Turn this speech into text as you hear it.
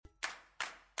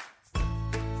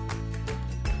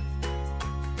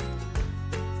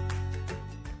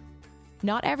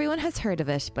Not everyone has heard of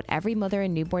it, but every mother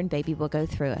and newborn baby will go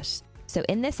through it. So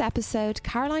in this episode,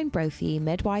 Caroline Brophy,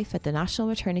 midwife at the National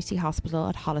Maternity Hospital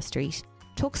at Holles Street,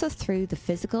 talks us through the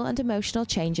physical and emotional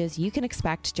changes you can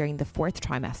expect during the 4th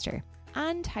trimester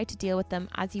and how to deal with them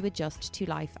as you adjust to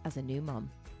life as a new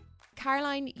mum.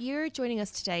 Caroline, you're joining us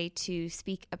today to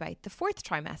speak about the 4th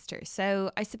trimester.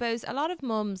 So I suppose a lot of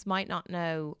mums might not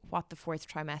know what the 4th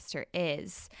trimester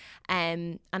is.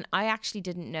 And I actually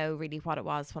didn't know really what it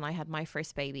was when I had my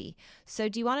first baby. So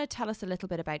do you want to tell us a little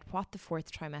bit about what the 4th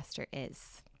trimester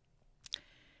is?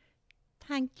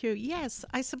 Thank you. Yes,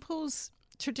 I suppose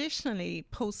traditionally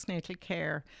postnatal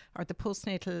care or the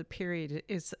postnatal period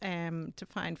is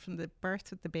defined from the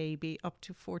birth of the baby up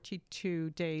to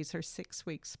 42 days or 6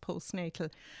 weeks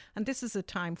postnatal. And this is a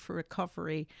time for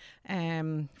recovery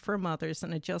for mothers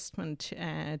and adjustment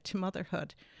to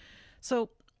motherhood. So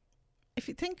if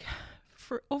you think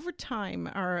for over time,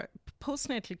 our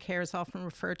postnatal care is often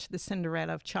referred to the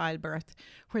Cinderella of childbirth,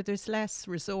 where there's less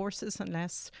resources and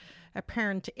less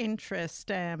apparent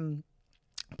interest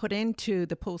put into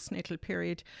the postnatal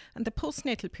period. And the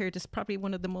postnatal period is probably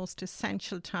one of the most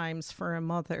essential times for a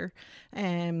mother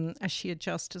as she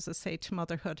adjusts, as I say, to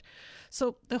motherhood.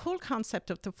 So the whole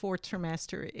concept of the 4th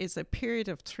trimester is a period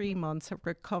of 3 months of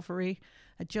recovery,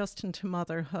 adjusting to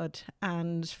motherhood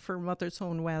and for mother's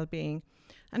own well-being.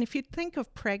 And if you think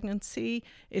of pregnancy,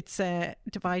 it's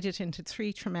divided into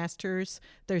 3 trimesters.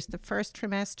 There's the 1st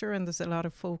trimester, and there's a lot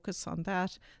of focus on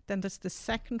that. Then there's the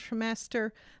 2nd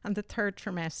trimester and the 3rd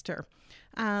trimester.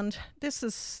 And this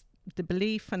is the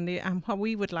belief and what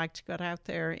we would like to get out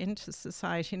there into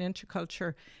society and into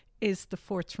culture is the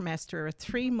 4th trimester, a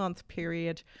 3-month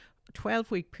period,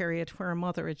 12-week period where a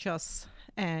mother adjusts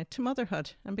to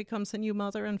motherhood and becomes a new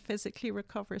mother and physically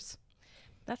recovers.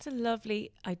 That's a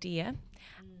lovely idea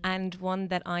and one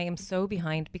that I am so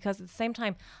behind, because at the same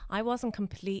time, I wasn't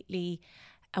completely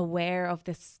aware of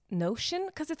this notion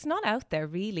because it's not out there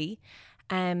really.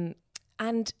 And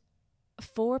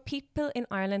for people in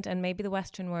Ireland and maybe the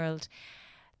Western world,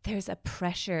 there's a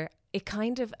pressure. It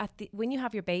kind of, when you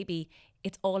have your baby,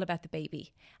 it's all about the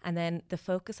baby. And then the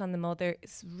focus on the mother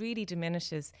really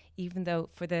diminishes, even though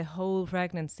for the whole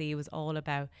pregnancy it was all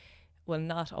about, well,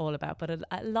 not all about, but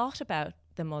a lot about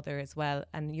the mother as well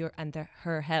and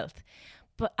her health.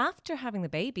 But after having the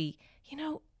baby,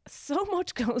 so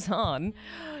much goes on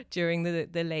during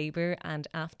the labour and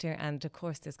after, and of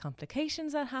course there's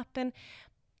complications that happen.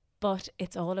 But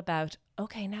it's all about,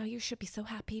 okay, now you should be so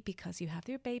happy because you have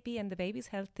your baby and the baby's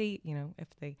healthy, if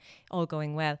they all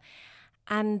going well.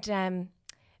 And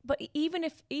but even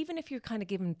if you're kind of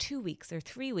given 2 weeks or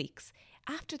 3 weeks,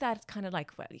 after that it's kind of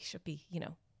like, well, you should be,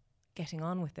 getting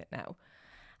on with it now.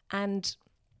 And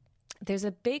there's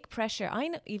a big pressure. I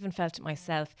even felt it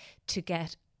myself to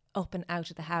get up and out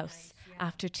of the house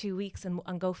after 2 weeks and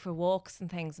go for walks and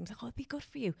things. I'm like, oh, it'd be good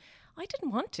for you. I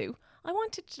didn't want to. I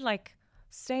wanted to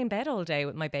stay in bed all day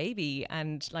with my baby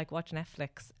and watch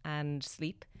Netflix and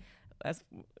sleep as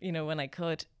when I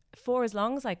could, for as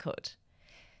long as I could.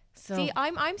 So see,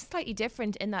 I'm slightly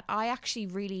different in that I actually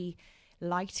really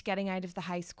liked getting out of the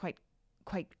house quite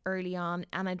early on,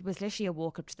 and it was literally a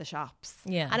walk up to the shops.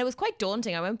 Yeah. And it was quite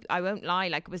daunting. I won't lie.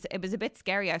 It was a bit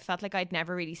scary. I felt like I'd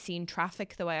never really seen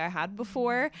traffic the way I had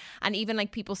before. And even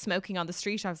people smoking on the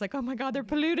street, I was like, oh my God, they're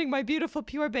polluting my beautiful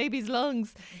pure baby's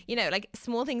lungs.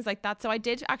 Small things like that. So I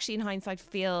did actually in hindsight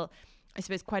feel, I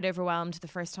suppose, quite overwhelmed the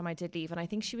first time I did leave. And I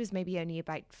think she was maybe only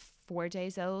about 4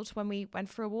 days old when we went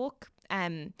for a walk.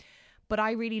 But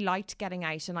I really liked getting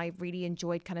out, and I really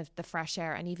enjoyed kind of the fresh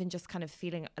air and even just kind of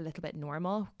feeling a little bit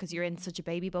normal because you're in such a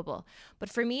baby bubble. But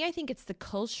for me, I think it's the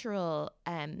cultural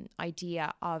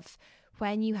idea of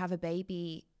when you have a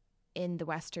baby in the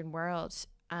Western world,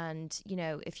 and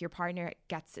if your partner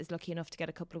is lucky enough to get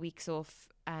a couple of weeks off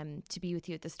to be with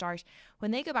you at the start,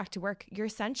 when they go back to work, you're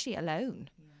essentially alone.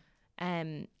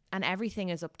 And everything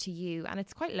is up to you, and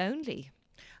it's quite lonely.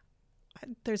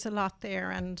 There's a lot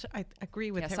there, and I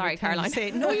agree with everything. Sorry, Caroline. You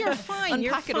say. No, you're fine.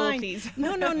 Unpack you're it fine. all, please.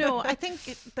 No. I think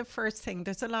the first thing,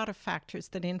 there's a lot of factors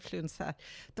that influence that.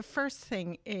 The first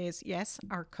thing is, yes,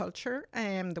 our culture,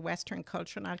 the Western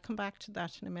culture, and I'll come back to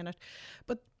that in a minute.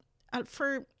 But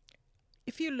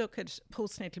if you look at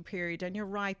postnatal period, and you're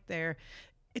right there,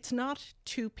 it's not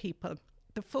 2 people.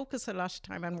 The focus a lot of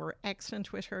time, and we're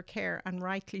excellent with her care, and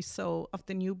rightly so, of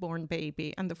the newborn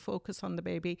baby and the focus on the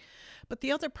baby. But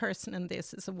the other person in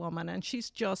this is a woman, and she's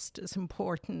just as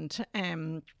important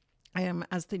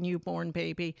as the newborn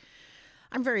baby.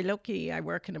 I'm very lucky. I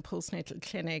work in a postnatal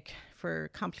clinic for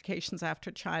complications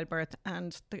after childbirth,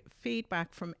 and the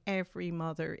feedback from every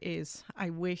mother is, I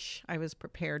wish I was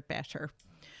prepared better.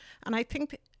 And I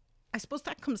think I suppose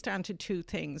that comes down to two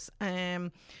things.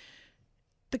 The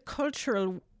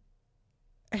cultural,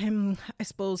 I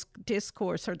suppose,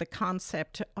 discourse or the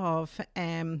concept of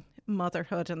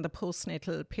motherhood and the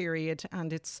postnatal period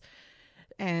and its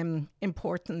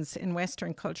importance in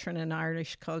Western culture and in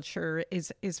Irish culture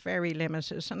is very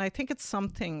limited. And I think it's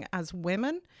something as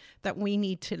women that we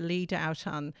need to lead out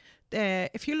on.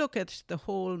 If you look at the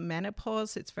whole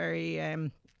menopause, it's very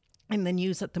in the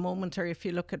news at the moment, or if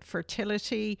you look at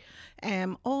fertility,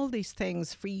 all these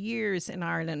things for years in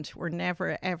Ireland were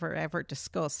never, ever, ever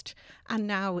discussed. And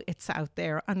now it's out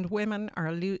there, and women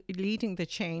are leading the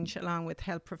change along with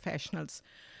health professionals.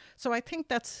 So I think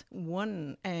that's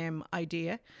one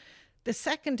idea. The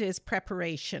second is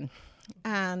preparation.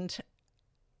 And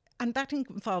that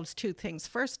involves two things.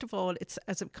 First of all, it's,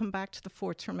 as I've come back to the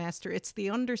fourth trimester, it's the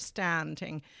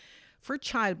understanding for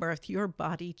childbirth, your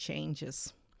body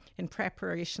changes. In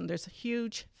preparation, there's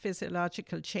huge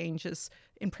physiological changes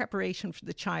in preparation for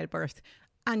the childbirth,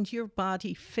 and your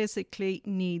body physically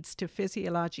needs to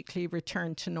physiologically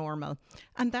return to normal.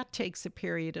 And that takes a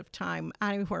period of time,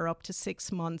 anywhere up to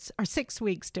 6 months or 6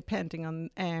 weeks, depending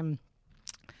on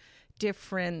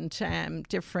different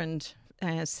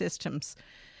systems.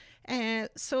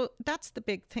 So that's the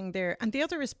big thing there. And the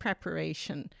other is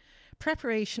preparation.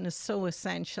 Preparation is so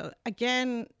essential.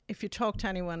 Again, if you talk to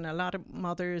anyone, a lot of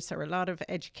mothers or a lot of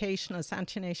educationalists,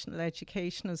 antenatal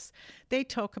educationalists, they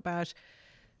talk about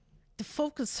the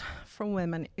focus for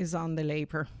women is on the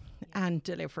labour and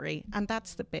delivery. And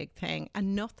that's the big thing.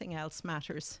 And nothing else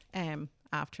matters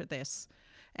after this.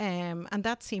 And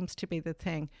that seems to be the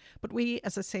thing. But we,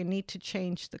 as I say, need to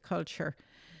change the culture.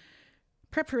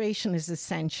 Preparation is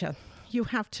essential. You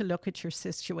have to look at your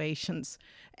situations.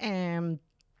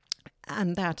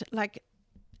 And that, like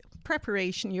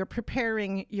preparation, you're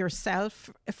preparing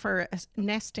yourself for a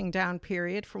nesting down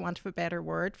period, for want of a better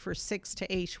word, for 6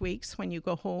 to 8 weeks when you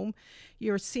go home.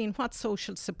 You're seeing what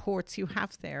social supports you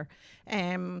have there.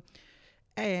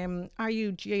 Are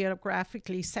you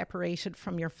geographically separated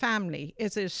from your family?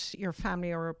 Is it your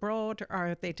family are abroad, or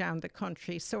are they down the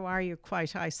country? So are you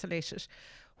quite isolated?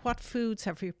 What foods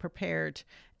have you prepared?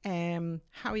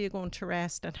 How are you going to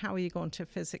rest, and how are you going to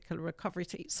physical recovery?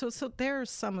 So there are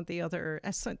some of the other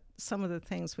some of the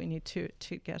things we need to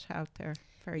get out there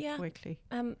very quickly.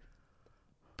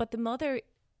 But the mother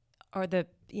or the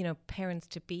parents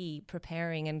to be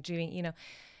preparing and doing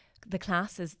the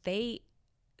classes, they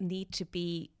need to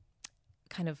be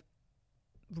kind of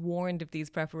warned of these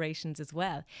preparations as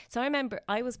well. So I remember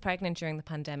I was pregnant during the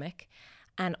pandemic,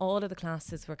 and all of the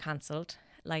classes were cancelled.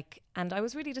 And I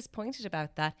was really disappointed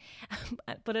about that.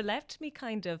 But it left me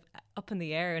kind of up in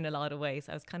the air in a lot of ways.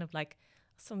 I was kind of like,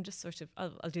 so I'm just sort of,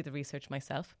 I'll do the research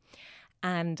myself.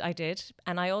 And I did.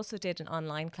 And I also did an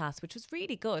online class, which was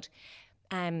really good.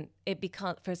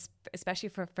 Especially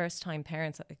for first-time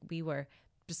parents, we were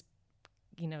just,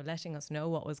 letting us know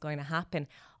what was going to happen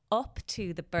up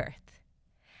to the birth.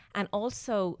 And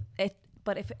also,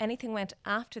 but if anything went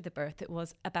after the birth, it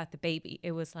was about the baby.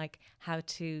 It was like how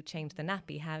to change the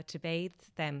nappy, how to bathe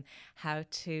them, how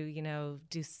to,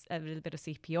 do a little bit of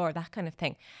CPR, that kind of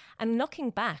thing. And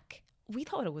looking back, we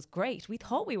thought it was great. We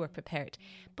thought we were prepared.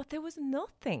 But there was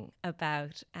nothing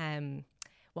about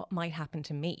what might happen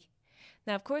to me.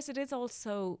 Now, of course, it is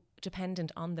also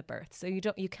dependent on the birth. So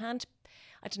you can't,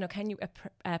 I don't know, can you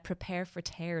prepare for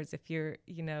tears if you're,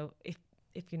 if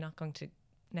you're not going to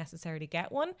necessarily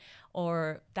get one,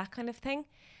 or that kind of thing?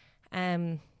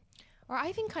 Or I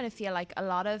even kind of feel like a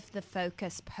lot of the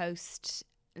focus post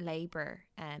labour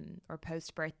or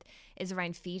post birth is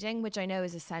around feeding, which I know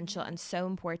is essential and so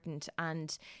important,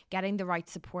 and getting the right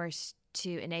support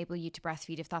to enable you to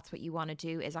breastfeed if that's what you want to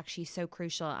do is actually so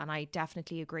crucial. And I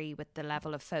definitely agree with the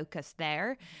level of focus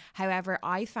there. However,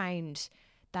 I found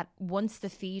that once the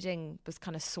feeding was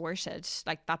kind of sorted,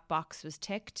 like that box was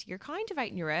ticked, you're kind of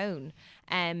out on your own.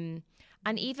 And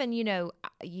even,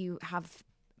 you have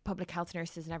public health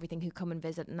nurses and everything who come and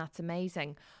visit, and that's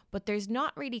amazing. But there's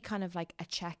not really kind of like a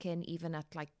check-in even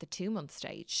at like the 2-month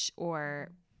stage or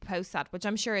post that, which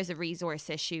I'm sure is a resource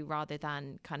issue rather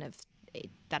than kind of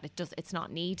it's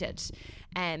not needed.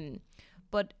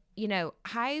 But,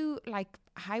 how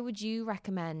would you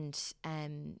recommend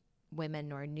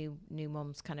women or new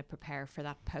mums kind of prepare for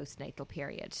that postnatal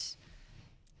period?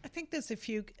 I think there's a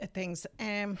few things.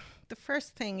 The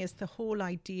first thing is the whole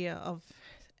idea of,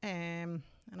 and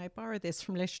I borrow this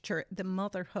from literature, the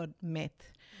motherhood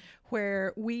myth,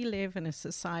 where we live in a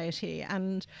society,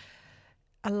 and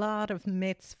a lot of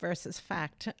myths versus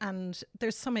fact, and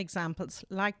there's some examples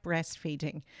like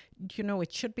breastfeeding. You know,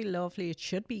 it should be lovely, it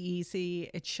should be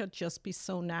easy, it should just be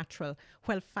so natural.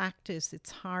 Well, fact is it's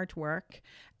hard work,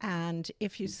 and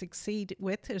if you succeed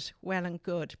with it, well and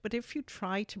good. But if you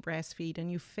try to breastfeed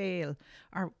and you fail,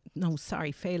 or no,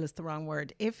 sorry, fail is the wrong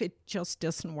word. If it just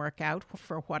doesn't work out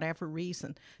for whatever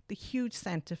reason, the huge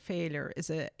sense of failure is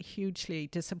a hugely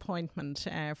disappointment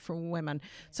for women.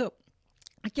 So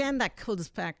again, that comes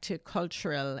back to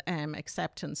cultural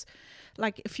acceptance.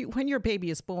 Like when your baby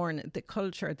is born,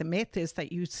 the myth is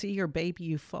that you see your baby,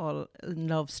 you fall in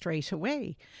love straight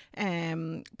away.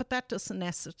 But that doesn't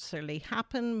necessarily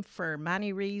happen for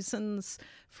many reasons.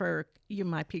 You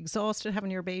might be exhausted having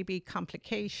your baby,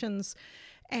 complications.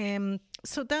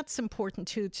 So that's important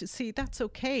too, to see that's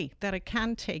okay, that it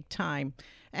can take time.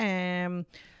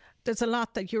 There's a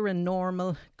lot that you're a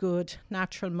normal, good,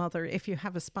 natural mother if you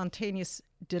have a spontaneous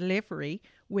delivery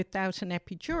without an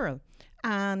epidural.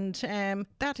 And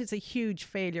that is a huge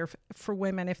failure for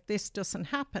women if this doesn't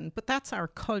happen. But that's our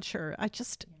culture.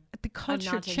 The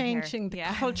culture changing, the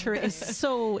culture is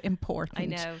so important. I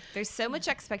know. There's so much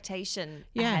expectation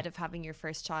ahead of having your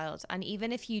first child. And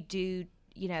even if you do,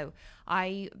 you know,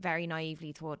 I very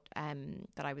naively thought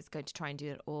that I was going to try and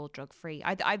do it all drug free.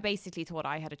 I basically thought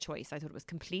I had a choice. I thought it was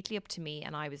completely up to me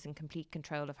and I was in complete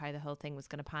control of how the whole thing was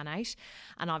going to pan out.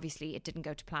 And obviously it didn't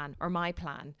go to plan, or my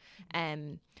plan.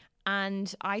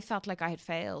 And I felt like I had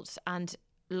failed. And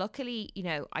luckily, you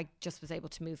know, I just was able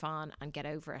to move on and get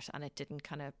over it, and it didn't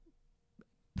kind of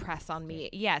press on me.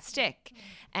 Yeah, stick.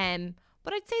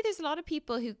 But I'd say there's a lot of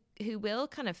people who will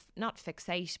kind of not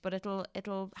fixate, but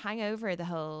it'll hang over the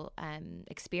whole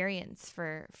experience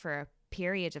for a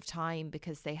period of time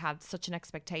because they have such an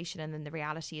expectation, and then the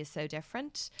reality is so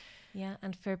different. Yeah,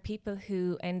 and for people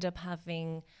who end up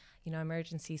having, you know,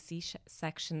 emergency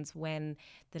C-sections when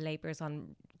the labour is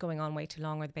going on way too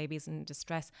long or the baby's in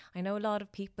distress, I know a lot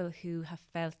of people who have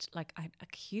felt like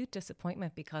acute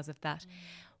disappointment because of that.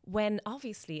 When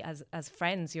obviously as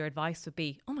friends your advice would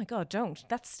be, oh my God, don't.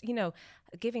 That's, you know,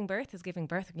 giving birth is giving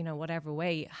birth, you know, whatever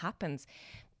way it happens.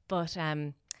 But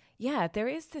yeah, there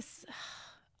is this,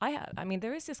 I mean,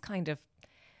 there is this kind of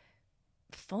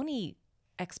funny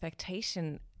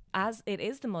expectation, as it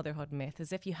is the motherhood myth,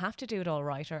 as if you have to do it all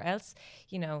right or else,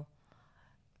 you know,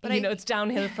 it's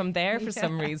downhill from there for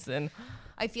some reason.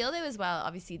 I feel though as well,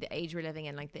 obviously the age we're living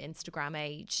in, like the Instagram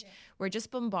age, we're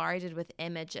just bombarded with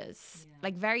images,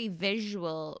 like very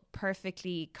visual,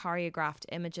 perfectly choreographed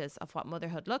images of what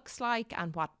motherhood looks like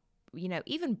and what, you know,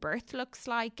 even birth looks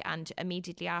like and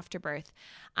immediately after birth.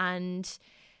 And,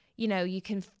 you know, you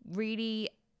can really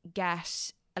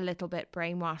get a little bit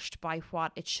brainwashed by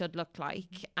what it should look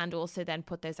like, and also then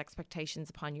put those expectations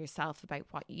upon yourself about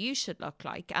what you should look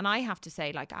like. And I have to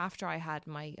say, like, after I've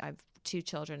 2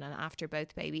 children and after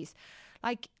both babies,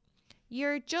 like,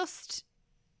 you're just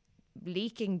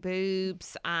leaking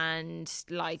boobs and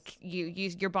like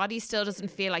your body still doesn't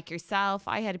feel like yourself.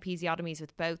 I had episiotomies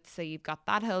with both, so you've got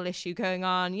that whole issue going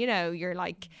on, you know, you're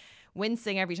like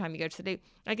wincing every time you go to the loo.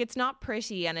 Like, it's not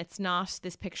pretty, and it's not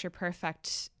this picture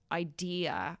perfect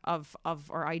idea of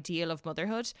or ideal of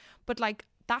motherhood, but like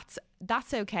that's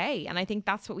okay. And I think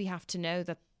that's what we have to know,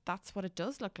 that that's what it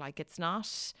does look like. It's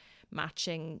not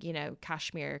matching, you know,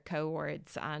 cashmere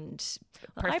cords and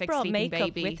perfect I brought sleeping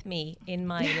makeup baby with me in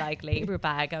my like labor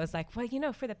bag. I was like, well, you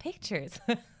know, for the pictures.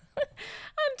 And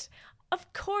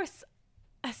of course,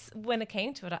 when it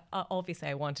came to it, obviously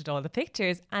I wanted all the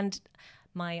pictures, and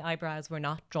my eyebrows were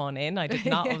not drawn in. I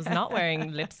was not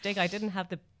wearing lipstick. I didn't have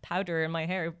the powder in my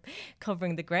hair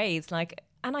covering the greys.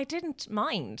 And I didn't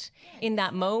mind in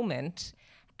that moment.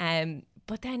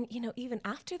 But then, you know, even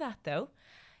after that though,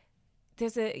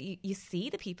 you see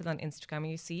the people on Instagram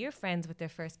and you see your friends with their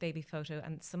first baby photo,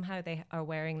 and somehow they are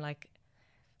wearing like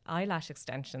eyelash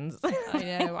extensions. I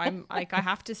know. I'm like, I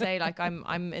have to say, like,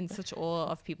 I'm in such awe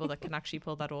of people that can actually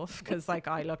pull that off, because like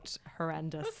I looked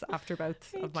horrendous after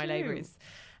both of my labours.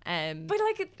 But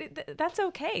like that's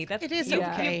okay. It is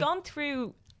okay. You've gone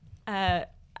through a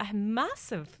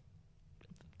massive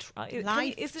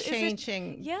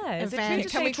life-changing is event. it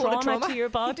true to say trauma to your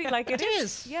body? Like it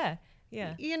is. Yeah.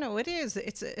 Yeah. You know, it is.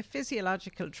 It's a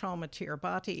physiological trauma to your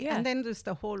body. Yeah. And then there's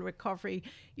the whole recovery.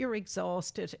 You're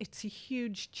exhausted. It's a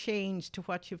huge change to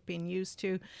what you've been used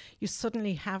to. You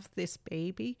suddenly have this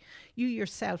baby. You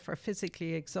yourself are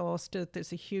physically exhausted.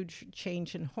 There's a huge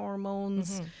change in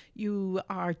hormones. Mm-hmm. You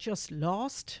are just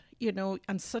lost, you know,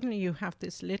 and suddenly you have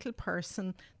this little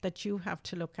person that you have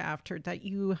to look after, that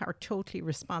you are totally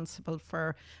responsible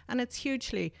for. And it's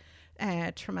hugely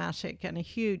traumatic and a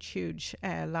huge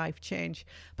life change.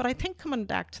 But I think coming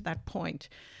back to that point,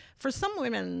 for some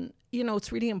women, you know,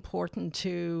 it's really important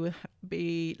to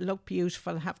look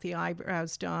beautiful, have the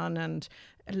eyebrows done and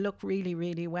look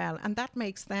really well. And that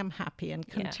makes them happy and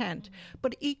content.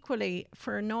 But equally,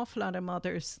 for an awful lot of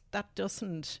mothers, that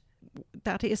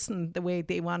isn't the way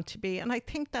they want to be. And I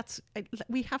think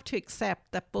we have to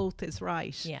accept that both is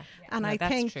right. Yeah. And I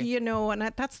think, true. You know, and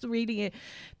that's really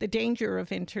the danger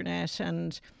of internet.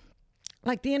 And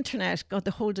like the internet, God,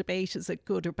 the whole debate, is it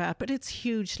good or bad? But it's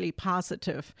hugely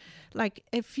positive. Like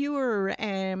if you're,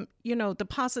 you know, the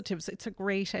positives, it's a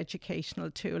great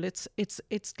educational tool. It's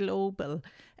global.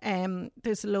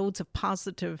 There's loads of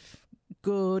positive,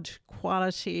 good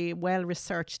quality,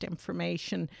 well-researched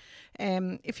information.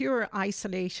 If you're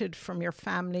isolated from your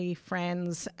family,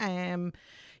 friends,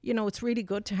 you know, it's really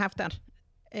good to have that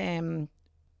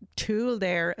tool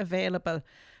there available.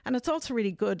 And it's also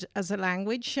really good as a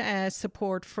language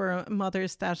support for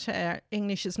mothers that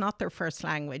English is not their first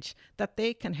language, that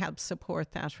they can help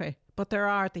support that way. But there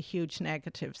are the huge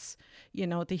negatives, you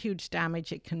know, the huge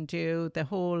damage it can do, the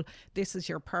whole, this is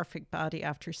your perfect body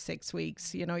after 6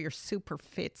 weeks, you know, you're super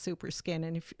fit, super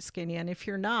skinny, and if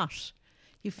you're not,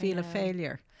 you feel a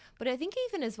failure. But I think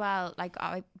even as well, like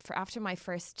after my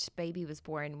first baby was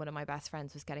born, one of my best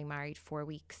friends was getting married 4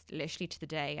 weeks, literally to the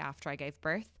day after I gave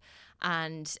birth.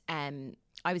 And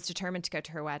I was determined to go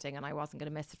to her wedding and I wasn't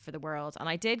going to miss it for the world. And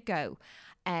I did go.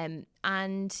 And,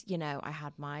 you know, I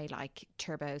had my like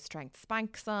turbo strength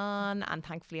Spanx on, and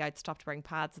thankfully I'd stopped wearing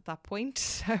pads at that point.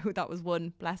 So that was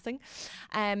one blessing.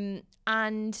 And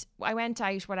I went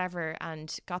out, whatever,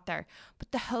 and got there.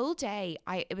 But the whole day,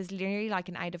 it was literally like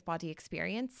an out of body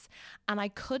experience. And I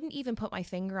couldn't even put my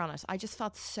finger on it. I just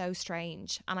felt so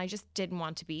strange and I just didn't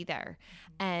want to be there.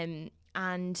 And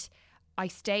I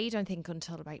stayed, I think,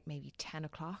 until about maybe 10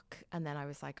 o'clock. And then I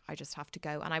was like, I just have to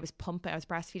go. And I was pumping, I was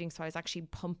breastfeeding. So I was actually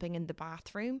pumping in the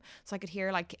bathroom. So I could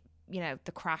hear like, you know,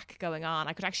 the crack going on.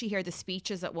 I could actually hear the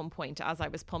speeches at one point as I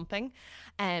was pumping.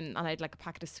 And I had like a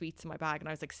packet of sweets in my bag. And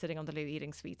I was like sitting on the loo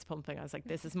eating sweets, pumping. I was like,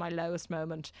 this is my lowest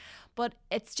moment. But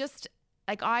it's just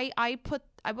like, I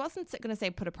wasn't going to say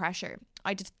put a pressure.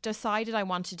 I just decided I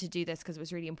wanted to do this because it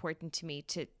was really important to me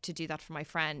to do that for my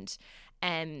friend.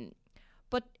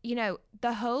 But, you know,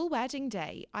 the whole wedding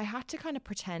day, I had to kind of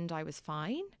pretend I was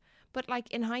fine. But like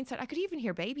in hindsight, I could even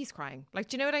hear babies crying. Like,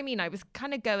 do you know what I mean? I was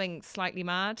kind of going slightly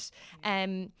mad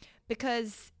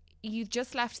because you've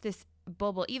just left this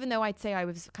bubble, even though I'd say I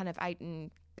was kind of out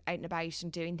and about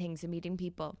and doing things and meeting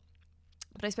people.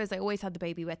 But I suppose I always had the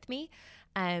baby with me.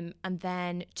 And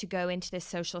then to go into this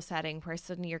social setting where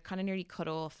suddenly you're kind of nearly cut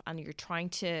off and you're trying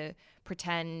to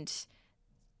pretend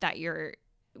that you're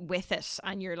with it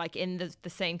and you're like in the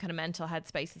same kind of mental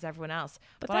headspace as everyone else.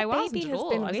 But I wasn't at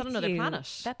all. I was on another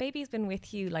planet. That baby's been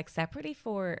with you like separately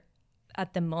for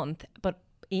at the month, but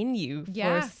in you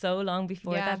for so long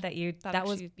before that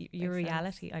was your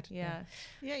reality.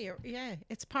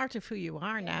 It's part of who you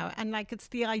are now, and like it's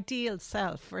the ideal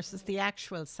self versus the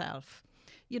actual self.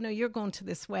 You know, you're going to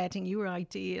this wedding, your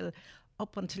ideal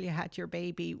up until you had your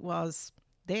baby was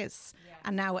this,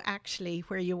 and now actually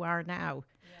where you are now.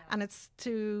 And it's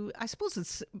I suppose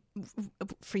it's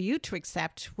for you to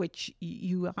accept, which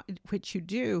you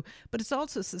do, but it's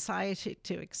also society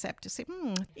to accept, to say,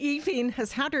 Evie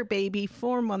has had her baby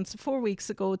 4 weeks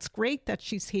ago. It's great that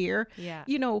she's here. Yeah.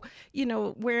 You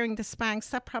know, wearing the Spanx,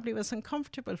 that probably was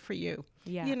uncomfortable for you.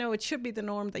 Yeah. You know, it should be the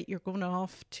norm that you're going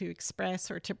off to express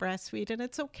or to breastfeed, and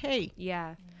it's okay.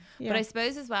 Yeah. But I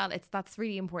suppose as well, that's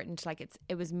really important. Like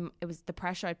it was the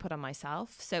pressure I put on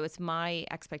myself. So it's my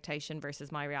expectation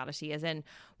versus my reality. As in,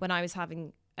 when I was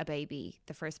having a baby,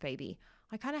 the first baby,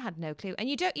 I kind of had no clue. And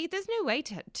there's no way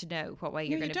to know what way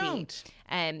you're going to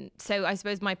be. So I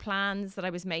suppose my plans that I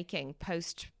was making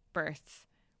post birth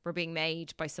were being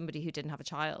made by somebody who didn't have a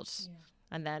child. Yeah.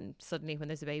 And then suddenly, when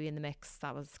there's a baby in the mix,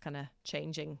 that was kind of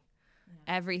changing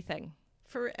everything.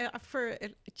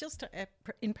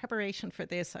 In preparation for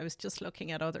this, I was just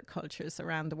looking at other cultures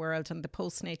around the world and the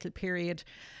postnatal period,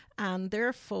 and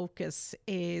their focus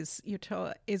is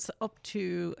up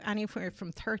to anywhere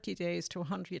from 30 days to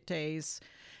 100 days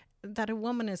that a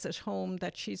woman is at home,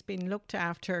 that she's been looked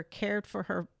after, cared for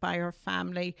her by her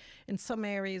family. In some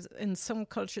areas, in some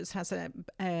cultures, has a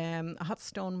hot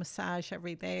stone massage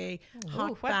every day.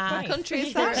 Hot bath. What country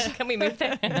is that? Can we move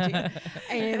there?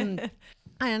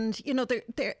 And, you know,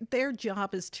 their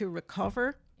job is to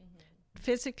recover,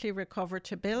 physically recover,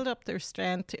 to build up their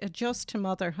strength, to adjust to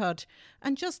motherhood,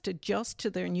 and just adjust to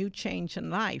their new change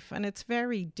in life. And it's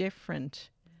very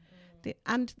different.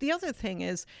 And the other thing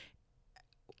is,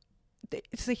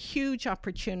 it's a huge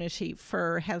opportunity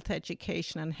for health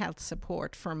education and health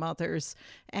support for mothers.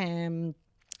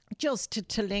 Just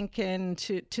to link in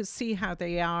to see how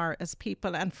they are as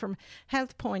people, and from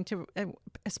health point of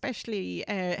especially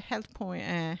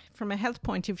from a health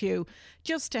point of view,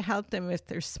 just to help them with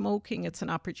their smoking. It's an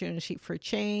opportunity for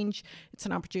change. It's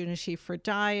an opportunity for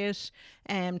diet,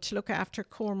 to look after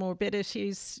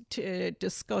comorbidities, to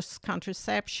discuss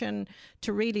contraception,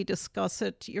 to really discuss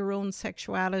it, your own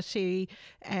sexuality,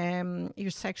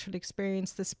 your sexual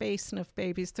experience, the spacing of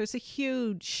babies. There's a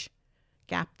huge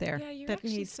gap there. Yeah, you're that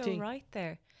actually needs so to right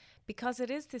there, because it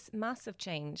is this massive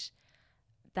change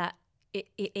that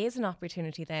it is an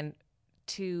opportunity then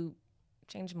to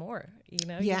change more. You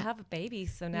know, you have a baby,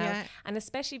 so now, and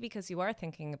especially because you are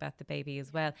thinking about the baby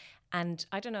as well. And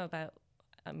I don't know about,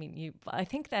 I mean, I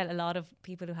think that a lot of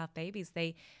people who have babies,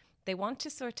 they want to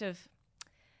sort of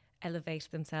elevate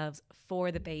themselves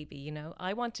for the baby. You know,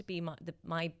 I want to be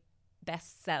my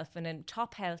best self and in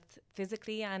top health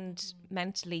physically and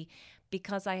mentally,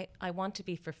 because I want to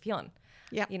be for Fionn.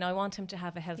 Yeah. You know, I want him to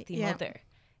have a healthy mother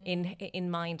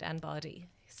in mind and body.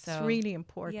 So it's really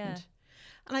important. Yeah.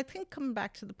 And I think coming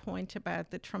back to the point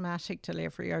about the traumatic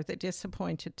delivery or the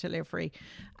disappointed delivery,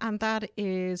 and that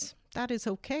is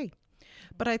okay.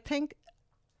 But I think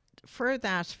for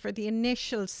the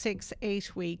initial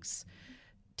 6-8 weeks,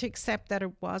 to accept that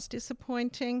it was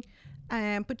disappointing,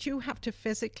 but you have to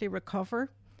physically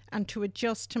recover and to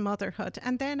adjust to motherhood.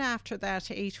 And then after that,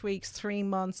 8 weeks, 3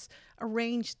 months,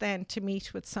 arrange then to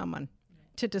meet with someone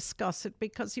to discuss it,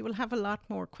 because you will have a lot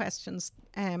more questions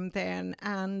then.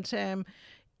 And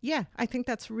I think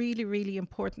that's really, really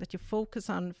important, that you focus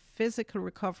on physical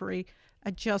recovery,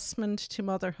 adjustment to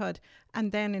motherhood,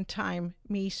 and then in time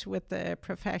meet with the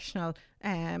professional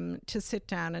to sit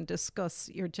down and discuss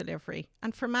your delivery.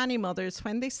 And for many mothers,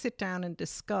 when they sit down and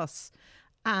discuss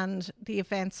and the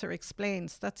events are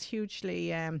explained, that's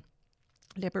hugely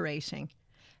liberating.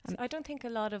 So I don't think a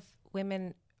lot of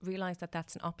women realise that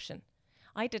that's an option.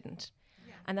 I didn't.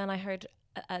 Yeah. And then I heard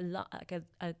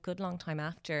a good long time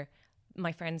after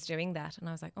my friends doing that, and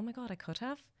I was like, oh my God, I could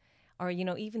have. Or, you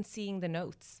know, even seeing the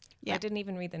notes. Yeah. I didn't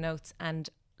even read the notes. And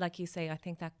like you say, I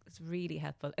think that is really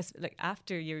helpful. It's like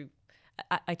after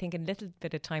I think a little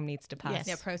bit of time needs to pass. Yes.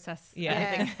 Yeah, process.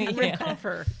 Yeah. And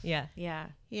recover. Yeah. Yeah.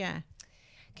 Yeah.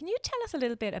 Can you tell us a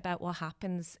little bit about what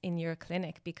happens in your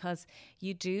clinic? Because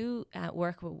you do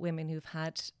work with women who've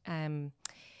had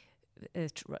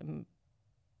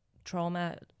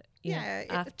trauma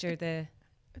after the...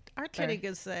 Our clinic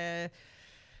is...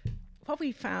 what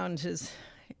we found is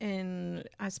in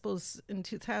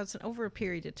 2000, over a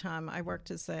period of time, I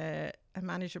worked as a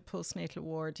manager postnatal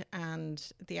ward and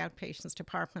the outpatients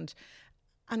department.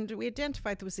 And we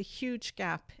identified there was a huge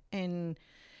gap in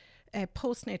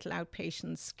postnatal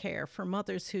outpatients care for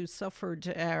mothers who suffered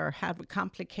or had a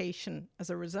complication as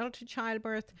a result of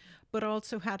childbirth, but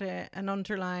also had an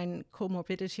underlying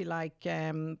comorbidity like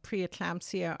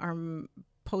preeclampsia or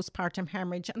postpartum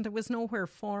hemorrhage, and there was nowhere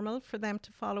formal for them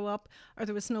to follow up, or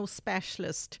there was no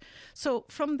specialist. So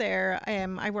from there,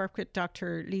 I work with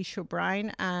Dr. Leisha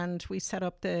O'Brien, and we set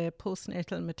up the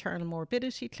postnatal maternal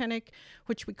morbidity clinic,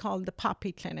 which we call the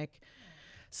Poppy Clinic.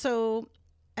 So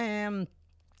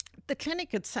the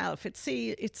clinic itself, it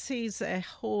sees a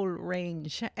whole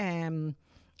range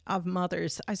of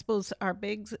mothers. I suppose our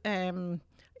big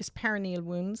is perineal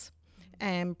wounds,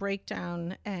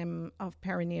 breakdown of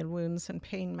perineal wounds and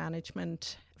pain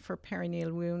management for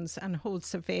perineal wounds, and whole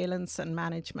surveillance and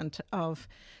management of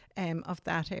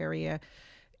that area.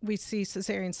 We see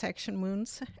cesarean section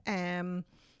wounds.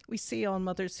 We see all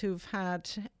mothers who've had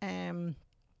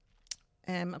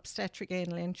obstetric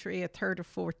anal injury, a 3rd or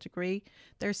 4th degree.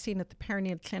 They're seen at the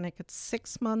perineal clinic at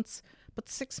 6 months, but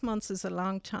 6 months is a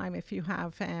long time if you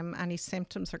have any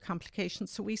symptoms or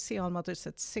complications. So we see all mothers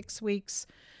at 6 weeks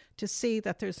to see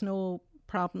that there's no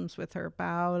problems with her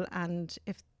bowel, and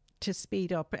if to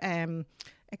speed up,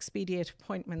 expedite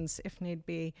appointments if need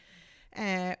be.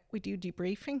 We do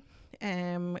debriefing.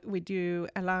 We do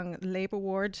along labour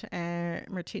ward.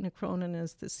 Martina Cronin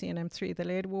is the CNM3, the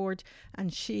labour ward,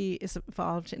 and she is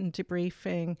involved in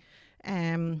debriefing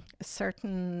a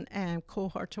certain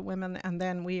cohort of women, and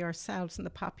then we ourselves in the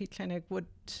Poppy Clinic would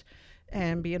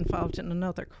be involved in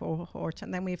another cohort.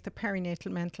 And then we have the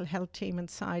perinatal mental health team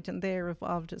inside, and they're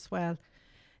involved as well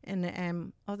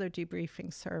in other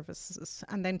debriefing services.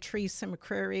 And then Teresa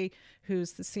McCreary,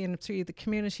 who's the CNM3 of the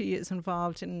community, is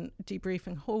involved in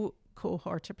debriefing whole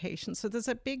cohort of patients. So there's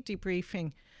a big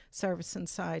debriefing service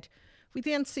inside. We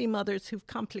then see mothers who've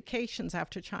complications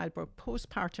after childbirth,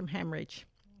 postpartum hemorrhage.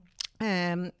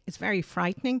 is very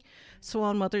frightening. So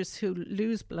all mothers who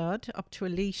lose blood up to a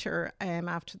litre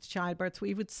after the childbirth,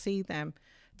 we would see them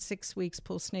 6 weeks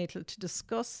postnatal to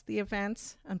discuss the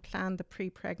events and plan the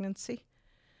pre-pregnancy.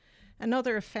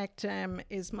 Another effect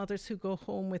is mothers who go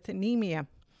home with anemia,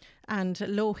 and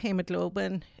low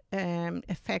hemoglobin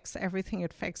affects everything.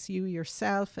 It affects you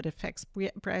yourself. It affects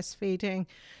breastfeeding.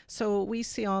 So we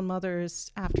see all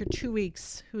mothers after 2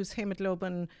 weeks whose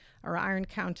hemoglobin or iron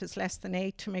count is less than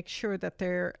 8 to make sure that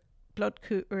their blood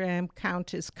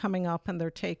count is coming up and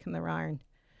they're taking their iron.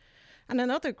 And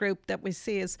another group that we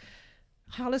see is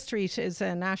Holles Street is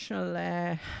a national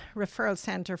referral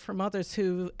centre for mothers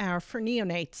who are for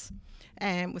neonates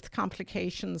with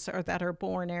complications or that are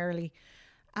born early.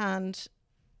 And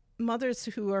mothers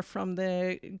who are from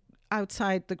the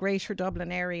outside the Greater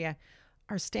Dublin area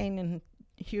are staying in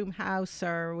Hume House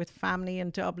or with family in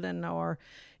Dublin, or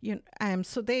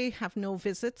so they have no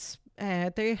visits.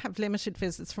 They have limited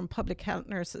visits from public health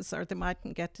nurses, or they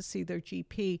mightn't get to see their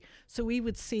GP. So we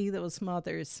would see those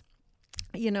mothers,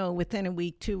 within a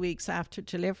week, 2 weeks after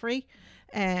delivery,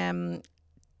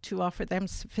 to offer them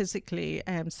physically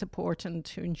support and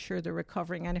to ensure they're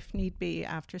recovering, and if need be,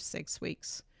 after 6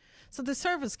 weeks. So the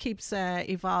service keeps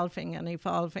evolving,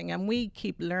 and we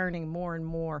keep learning more and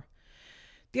more.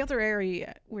 The other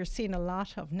area we're seeing a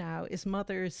lot of now is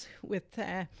mothers with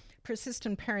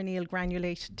persistent perineal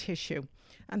granulated tissue.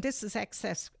 And this is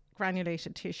excess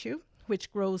granulated tissue, which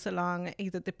grows along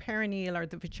either the perineal or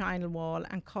the vaginal wall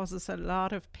and causes a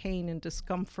lot of pain and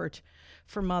discomfort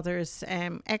for mothers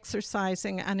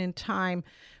exercising and in time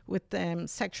with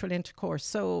sexual intercourse.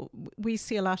 So we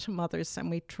see a lot of mothers and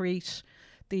we treat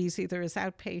these either as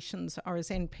outpatients or as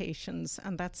inpatients,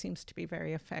 and that seems to be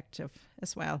very effective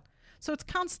as well. So it's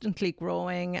constantly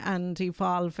growing and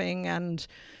evolving, and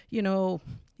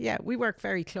we work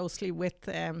very closely with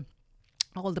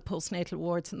all the postnatal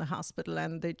wards in the hospital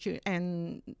and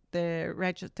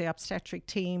the obstetric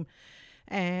team,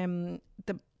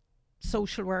 the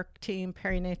social work team,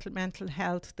 perinatal mental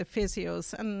health, the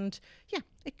physios, and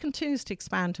it continues to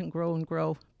expand and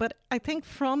grow. But I think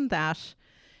from that,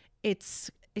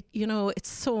 it's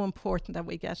so important that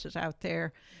we get it out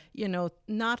there,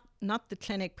 not the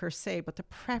clinic per se, but the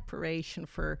preparation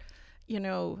for,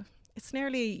 it's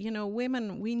nearly,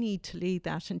 women, we need to lead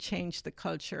that and change the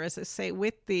culture. As I say,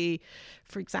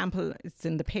 for example, it's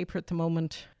in the paper at the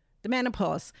moment, the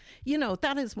menopause,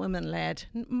 that is women-led.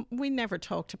 We never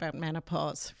talked about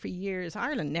menopause for years.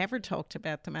 Ireland never talked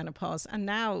about the menopause, and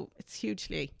now it's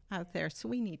hugely out there. So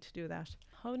we need to do that.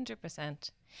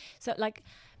 100%. So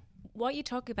what you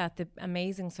talk about, the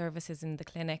amazing services in the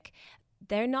clinic,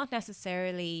 they're not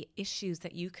necessarily issues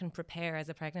that you can prepare as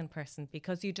a pregnant person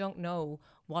because you don't know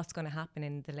what's going to happen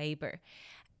in the labour.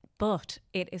 But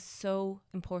it is so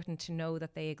important to know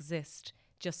that they exist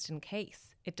just in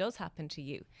case it does happen to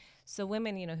you. So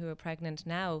women, who are pregnant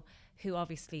now, who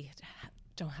obviously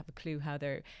don't have a clue how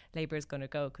their labour is going to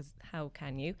go, because how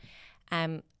can you?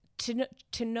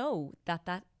 To know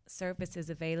that service is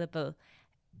available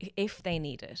if they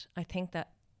need it. I think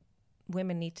that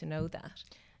women need to know that.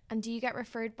 And do you get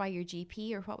referred by your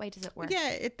GP, or what way does it work?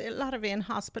 Yeah, a lot of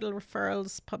in-hospital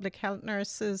referrals, public health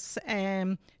nurses,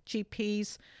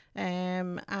 GPs,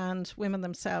 and women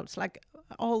themselves.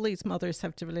 All these mothers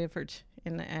have delivered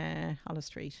in Holles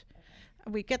Street.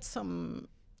 We get some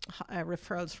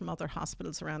referrals from other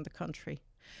hospitals around the country.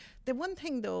 The one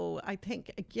thing, though, I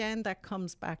think, again, that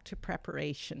comes back to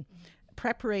preparation.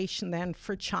 Preparation then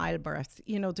for childbirth.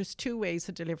 There's 2 ways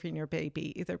of delivering your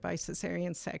baby, either by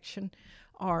cesarean section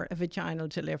or a vaginal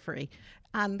delivery.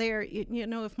 And there,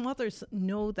 if mothers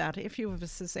know that if you have a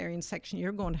cesarean section,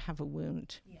 you're going to have a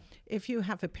wound. Yeah. If you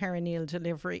have a perineal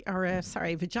delivery,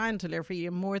 vaginal delivery, you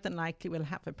more than likely will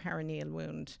have a perineal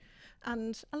wound.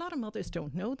 And a lot of mothers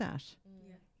don't know that.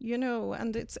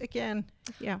 And it's, again,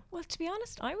 Well, to be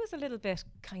honest, I was a little bit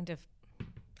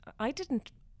I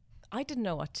didn't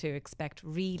know what to expect,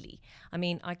 really. I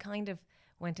mean, I kind of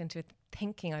went into it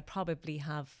thinking I'd probably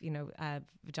have, a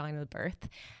vaginal birth,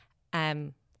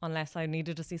 unless I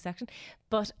needed a C-section.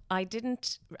 But I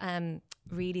didn't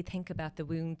really think about the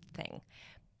wound thing.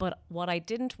 But what I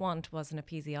didn't want was an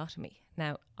episiotomy.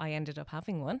 Now, I ended up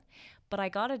having one, but I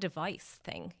got a device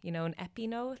thing, an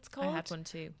Epino, it's called. I had one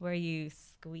too. Where you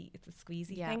squeeze, it's a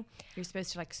squeezy thing. You're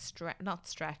supposed to not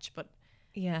stretch, but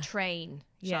train,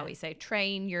 shall we say,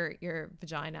 train your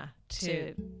vagina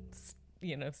to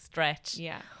stretch,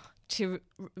 to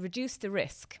reduce the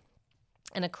risk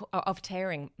of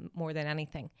tearing more than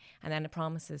anything. And then it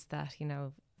promises that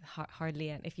hardly,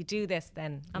 and if you do this,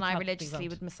 then and I religiously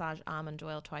would massage almond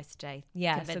oil twice a day, so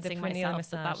the convincing perineal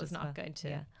myself that was not well. going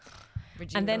to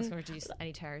And then reduce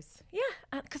any tears.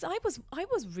 Yeah, because I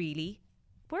was really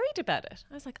worried about it.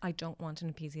 I was like, I don't want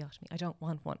an episiotomy. I don't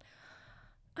want one.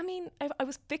 I mean, I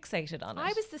was fixated on it.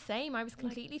 I was the same. I was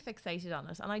completely fixated on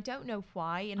it. And I don't know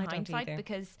why in hindsight,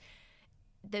 because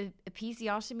the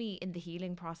episiotomy in the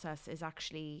healing process is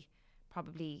actually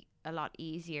probably a lot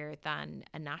easier than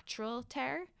a natural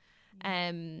tear,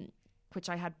 which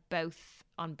I had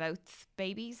on both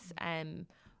babies, and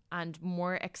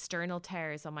more external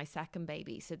tears on my second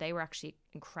baby. So they were actually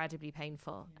incredibly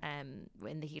painful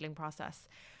in the healing process.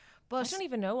 But I don't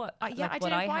even know what I don't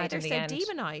know why they're so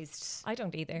demonized. I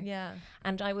don't either. Yeah.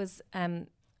 And I was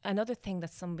another thing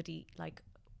that somebody like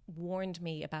warned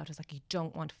me about is like, you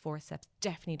don't want forceps.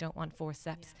 Definitely don't want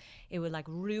forceps. It will like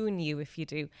ruin you if you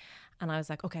do. And I was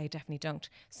like, okay, definitely don't.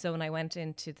 So when I went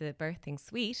into the birthing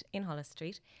suite in Holles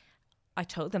Street, I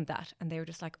told them that, and they were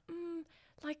just like,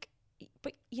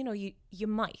 but you know, you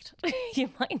might you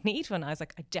might need one. I was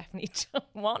like, I definitely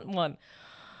don't want one.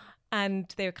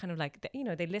 And they were kind of like, you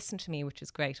know, they listened to me, which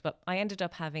is great. But I ended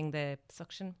up having the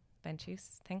suction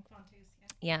ventouse thing.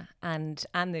 Yeah, and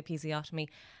the episiotomy.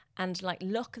 And like,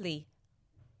 luckily,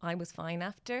 I was fine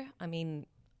after. I mean,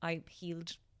 I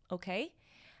healed okay.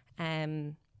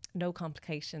 No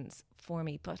complications for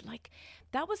me. But like,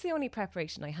 that was the only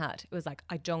preparation I had. It was like,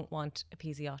 I don't want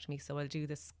episiotomy, so I'll do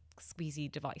this squeezy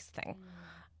device thing.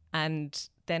 And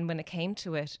then when it came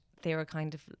to it, they were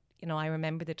kind of, you know, I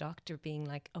remember the doctor being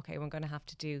like, okay, we're going to have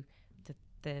to do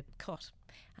the cut.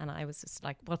 And I was just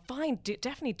like, well, fine,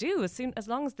 definitely do, as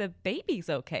long as the baby's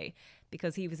okay,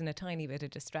 because he was in a tiny bit of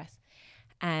distress.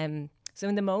 So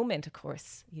in the moment, of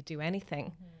course, you do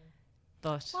anything.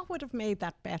 But what would have made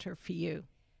that better for you?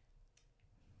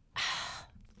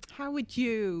 How would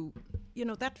you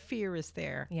know, that fear is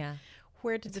there. Yeah.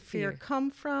 Where did the fear come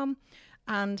from?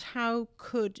 And how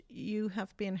could you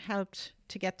have been helped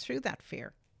to get through that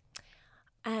fear?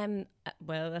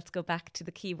 Well, let's go back to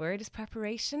the key word is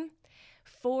preparation.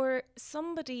 For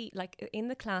somebody like in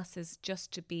the classes,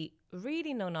 just to be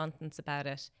really no nonsense about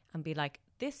it and be like,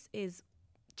 this is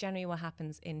generally what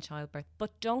happens in childbirth,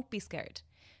 but don't be scared,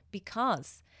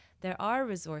 because there are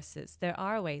resources, there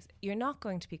are ways. You're not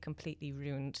going to be completely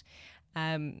ruined.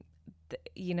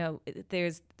 You know,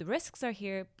 the risks are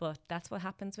here, but that's what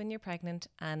happens when you're pregnant.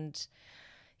 And,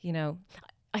 you know,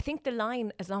 I think the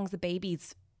line, as long as the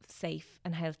baby's safe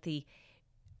and healthy,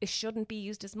 it shouldn't be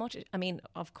used as much. I mean,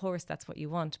 of course, that's what you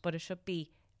want, but it should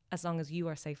be as long as you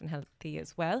are safe and healthy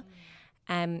as well.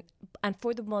 And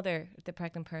for the mother, the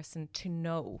pregnant person, to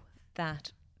know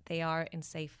that they are in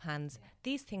safe hands.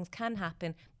 These things can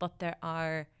happen, but there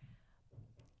are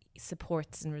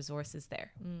supports and resources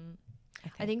there.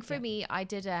 I think for me, I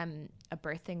did a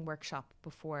birthing workshop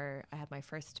before I had my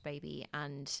first baby,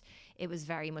 and it was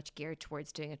very much geared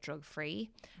towards doing it drug-free.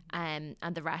 And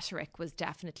the rhetoric was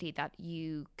definitely that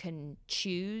you can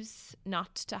choose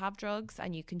not to have drugs,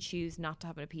 and you can choose not to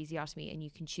have an episiotomy, and you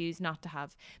can choose not to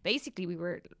have... Basically, we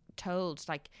were told,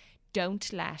 like,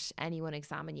 don't let anyone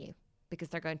examine you, because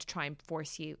they're going to try and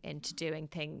force you into doing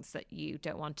things that you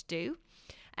don't want to do.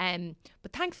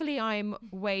 But thankfully I'm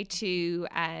way too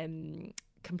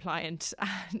compliant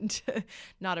and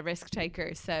not a risk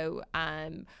taker. So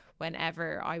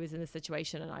whenever I was in a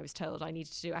situation and I was told I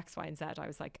needed to do X, Y, and Z, I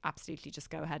was like, absolutely, just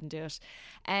go ahead and do it.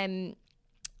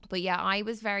 But yeah, I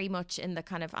was very much in the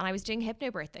kind of, and I was doing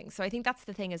hypnobirthing. So I think that's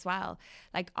the thing as well.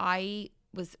 Like, I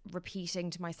was repeating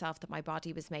to myself that my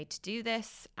body was made to do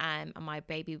this, and my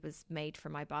baby was made for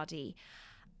my body.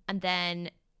 And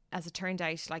then, as it turned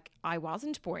out, like, I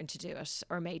wasn't born to do it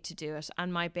or made to do it,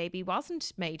 and my baby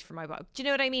wasn't made for my body. Do you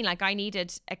know what I mean? Like, I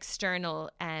needed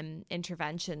external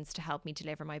interventions to help me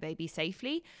deliver my baby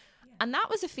safely. Yeah. And that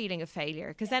was a feeling of failure,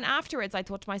 because then afterwards I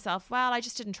thought to myself, well, I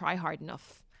just didn't try hard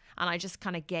enough. And I just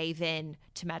kind of gave in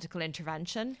to medical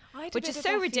intervention, which is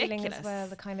so ridiculous. As well,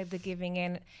 the kind of the giving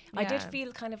in. Yeah. I did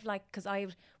feel kind of like, because I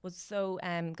was so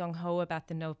gung-ho about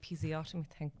the no episiotomy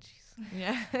thing. Jeez.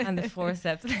 Yeah. And the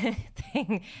forceps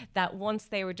thing, that once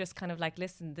they were just kind of like,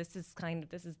 listen, this is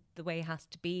the way it has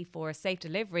to be for safe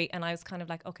delivery. And I was kind of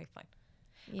like, okay, fine.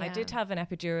 Yeah. I did have an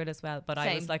epidural as well, but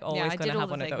I was like always going to have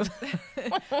one of those.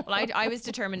 Well, I was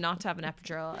determined not to have an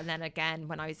epidural, and then again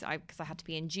when because I had to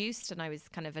be induced, and I was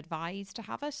kind of advised to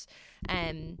have it,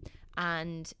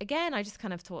 and again I just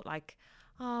kind of thought like,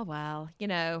 oh well, you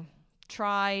know,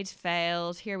 tried,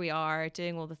 failed, here we are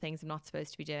doing all the things I'm not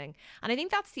supposed to be doing. And I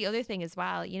think that's the other thing as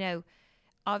well, you know,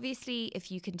 obviously,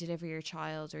 if you can deliver your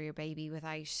child or your baby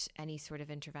without any sort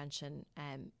of intervention,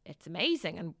 it's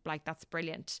amazing, and like that's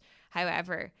brilliant.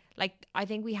 However, like I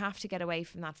think we have to get away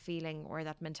from that feeling or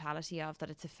that mentality of that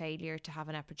it's a failure to have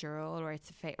an epidural, or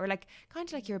it's or like kind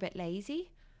of like you're a bit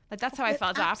lazy. Like that's how I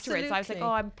felt afterwards. I was like,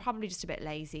 oh, I'm probably just a bit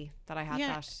lazy that I had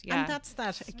that. Yeah, and that's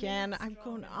that again. I'm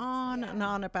going on and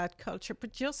on about culture,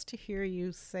 but just to hear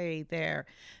you say there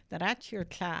that at your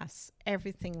class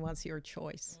everything was your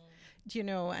choice. Do you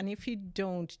know, and if you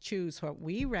don't choose what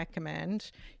we recommend,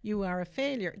 you are a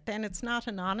failure. Then it's not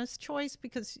an honest choice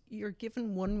because you're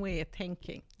given one way of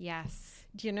thinking. Yes.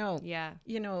 Do you know? Yeah.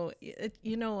 You know,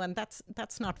 and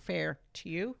that's not fair to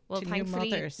you. Well, to thankfully,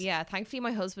 new mothers. yeah, thankfully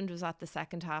my husband was at the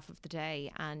second half of the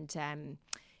day, and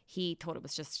he thought it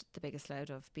was just the biggest load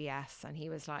of BS. And he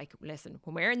was like, listen,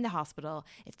 when we're in the hospital,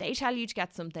 if they tell you to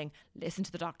get something, listen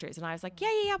to the doctors. And I was like,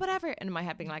 yeah, whatever. And in my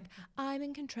head being like, I'm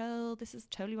in control. This is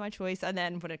totally my choice. And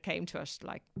then when it came to it,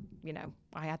 like, you know,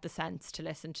 I had the sense to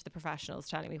listen to the professionals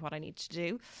telling me what I need to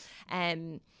do.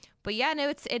 But yeah, no,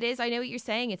 it is. I know what you're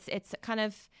saying. It's kind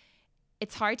of,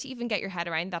 it's hard to even get your head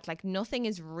around that. Like nothing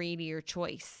is really your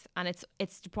choice, and it's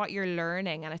what you're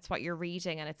learning, and it's what you're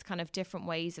reading, and it's kind of different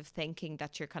ways of thinking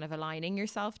that you're kind of aligning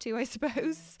yourself to, I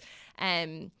suppose.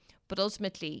 But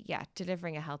ultimately, yeah,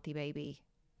 delivering a healthy baby,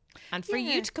 and for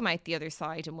you to come out the other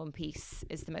side in one piece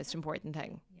is the most important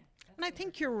thing. And I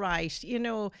think you're right. You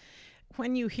know,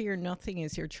 when you hear nothing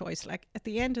is your choice, like at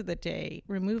the end of the day,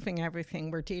 removing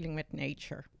everything, we're dealing with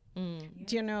nature.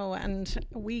 Do you know, and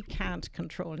we can't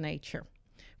control nature.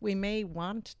 We may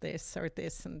want this or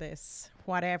this and this,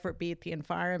 whatever, be it the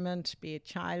environment, be it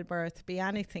childbirth, be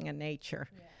anything in nature.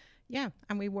 Yeah,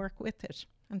 and we work with it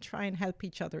and try and help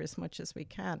each other as much as we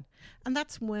can. And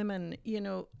that's women, you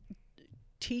know,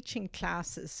 teaching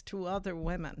classes to other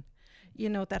women, you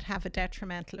know, that have a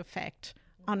detrimental effect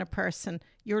on a person.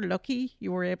 You're lucky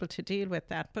you were able to deal with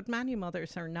that, but many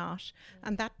mothers are not.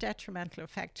 And that detrimental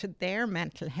effect to their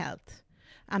mental health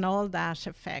and all that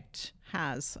effect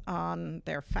has on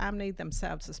their family,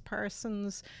 themselves as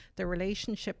persons, their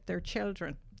relationship, their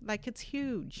children. Like, it's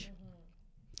huge.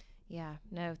 Yeah,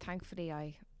 no, thankfully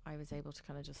I was able to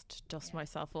kind of just dust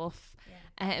myself off.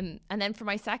 And then for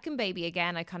my second baby,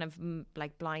 again, I kind of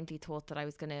like blindly thought that I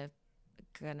was gonna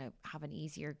have an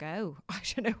easier go. I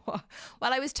don't know what.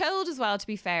 Well, I was told as well, to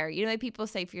be fair, you know, people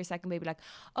say for your second baby, like,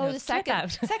 oh, no, the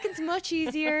second's much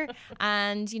easier,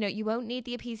 and you know, you won't need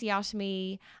the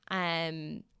episiotomy,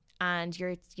 and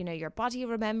your body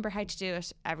will remember how to do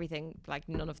it. Everything, like,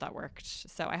 none of that worked.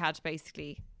 So I had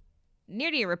basically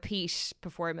nearly a repeat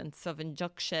performance of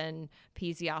induction,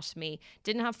 episiotomy.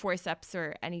 Didn't have forceps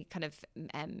or any kind of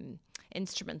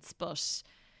instruments, but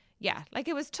yeah, like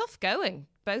it was tough going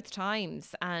both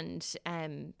times. And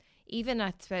even,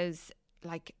 I suppose,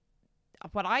 like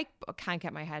what I can't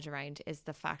get my head around is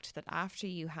the fact that after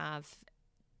you have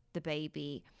the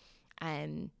baby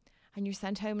and you're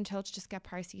sent home and told to just get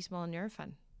paracetamol and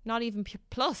Nurofen, not even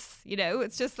plus, you know,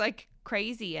 it's just like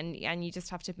crazy, and you just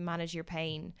have to manage your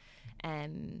pain.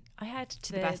 I had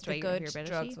to the best way of your ability.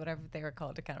 Drugs, whatever they were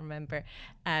called, I can't remember,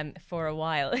 for a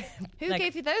while. Who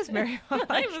gave you those, Mary?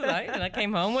 I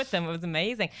came home with them. It was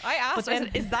amazing. I asked, I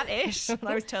said, is that it? And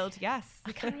I was told yes.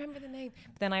 I can't remember the name.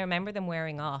 But then I remember them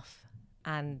wearing off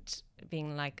and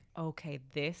being like, okay,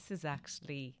 this is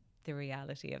actually the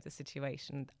reality of the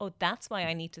situation. Oh, that's why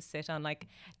I need to sit on like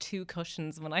 2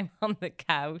 cushions when I'm on the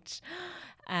couch.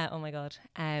 Oh my God.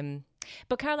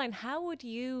 But Caroline, how would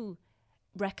you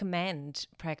recommend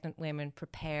pregnant women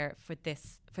prepare for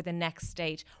the next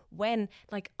stage, when,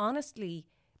 like, honestly,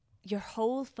 your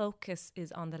whole focus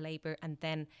is on the labour and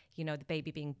then, you know, the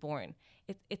baby being born?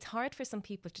 It's hard for some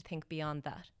people to think beyond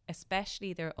that,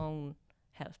 especially their own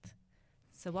health.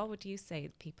 So what would you say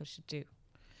people should do?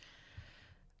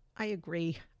 I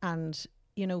agree. And,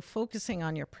 you know, focusing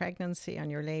on your pregnancy, on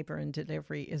your labour and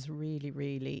delivery is really,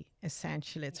 really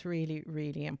essential. It's really,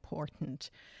 really important.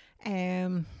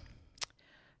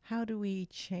 How do we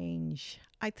change?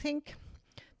 I think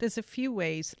there's a few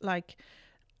ways. Like,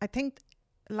 I think,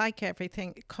 like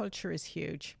everything, culture is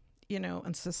huge, you know,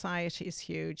 and society is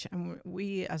huge. And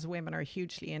we as women are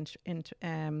hugely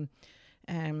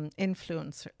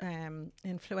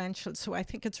influential. So I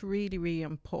think it's really, really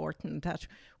important that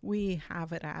we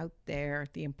have it out there,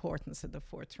 the importance of the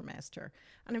 4th trimester.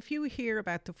 And if you hear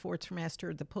about the 4th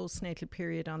trimester, the postnatal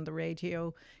period on the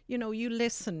radio, you know, you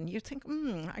listen, you think,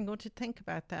 I'm going to think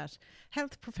about that.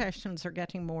 Health professionals are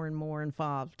getting more and more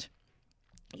involved.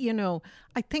 You know,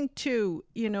 I think too,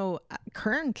 you know,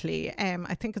 currently,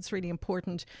 I think it's really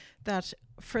important that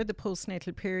for the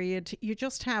postnatal period, you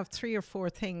just have 3 or 4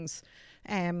 things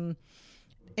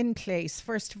in place,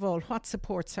 first of all, what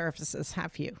support services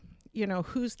have you? You know,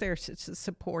 who's there to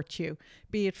support you?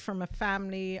 Be it from a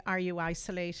family, are you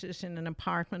isolated in an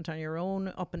apartment on your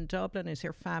own up in Dublin? Is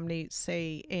your family,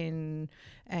 say, in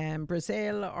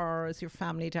Brazil, or is your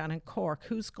family down in Cork?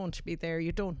 Who's going to be there?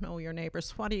 You don't know your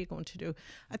neighbours. What are you going to do?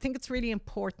 I think it's really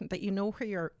important that you know where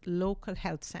your local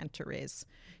health centre is.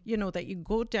 You know, that you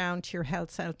go down to your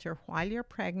health centre while you're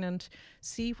pregnant,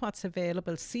 see what's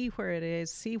available, see where it is,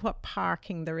 see what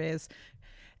parking there is,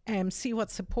 see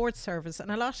what support service. And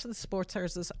a lot of the support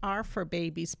services are for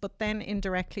babies, but then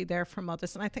indirectly they're for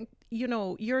mothers. And I think, you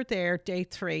know, you're there day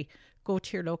 3, go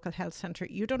to your local health centre.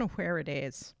 You don't know where it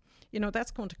is. You know, that's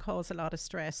going to cause a lot of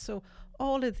stress. So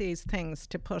all of these things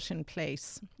to put in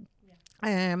place.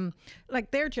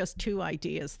 Like they're just 2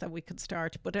 ideas that we could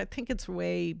start, but I think it's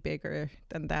way bigger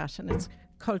than that, and it's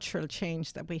cultural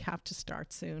change that we have to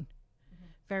start soon,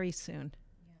 very soon.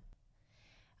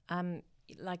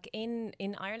 Like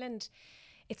in Ireland,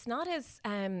 it's not as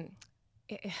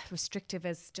restrictive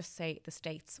as just say the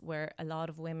States, where a lot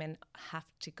of women have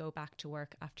to go back to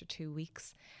work after 2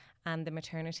 weeks, and the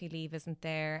maternity leave isn't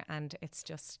there, and it's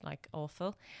just like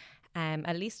awful.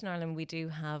 At least in Ireland, we do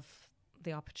have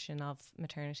the option of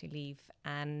maternity leave,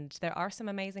 and there are some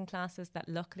amazing classes that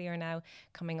luckily are now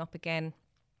coming up again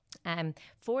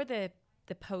for the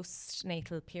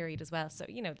postnatal period as well. So,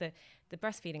 you know, the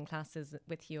breastfeeding classes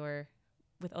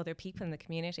with other people in the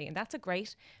community, and that's a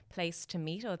great place to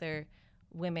meet other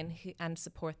women and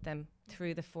support them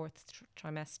through the 4th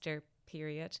trimester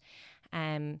period,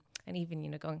 and even, you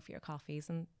know, going for your coffees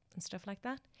and stuff like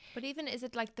that. But even, is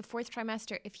it like the 4th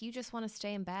trimester, if you just want to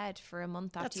stay in bed for a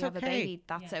month after That's you have okay. a baby,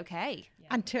 that's okay. Yeah.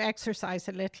 And to exercise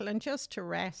a little and just to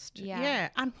rest. Yeah.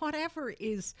 And whatever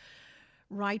is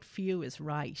right for you is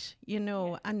right, you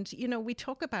know. And, you know, we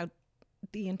talk about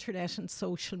the internet and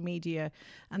social media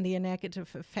and the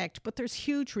negative effect, but there's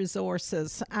huge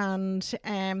resources and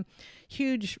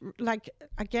huge, like,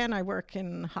 again, I work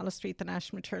in Holles Street, the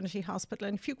National Maternity Hospital,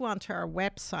 and if you go onto our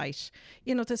website,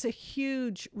 you know, there's a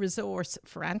huge resource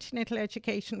for antenatal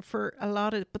education for a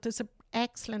lot of, but there's an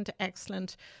excellent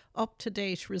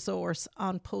up-to-date resource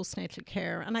on postnatal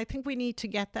care, and I think we need to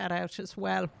get that out as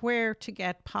well, where to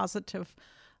get positive,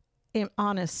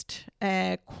 honest,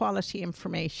 quality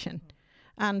information.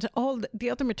 And all the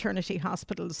other maternity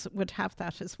hospitals would have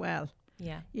that as well.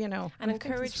 Yeah. You know, And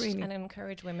encourage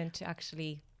women to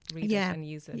actually read it and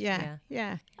use it.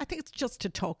 Yeah. I think it's just to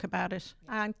talk about it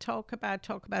and talk about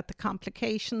the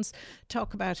complications,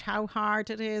 talk about how hard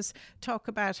it is, talk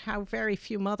about how very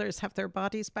few mothers have their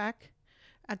bodies back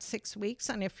at 6 weeks.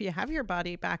 And if you have your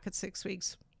body back at 6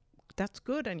 weeks, that's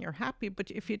good and you're happy.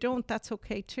 But if you don't, that's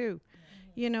okay too.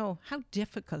 You know, how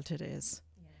difficult it is.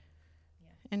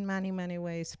 In many, many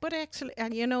ways, but actually,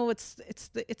 and you know, it's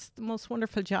the most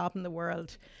wonderful job in the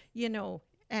world, you know.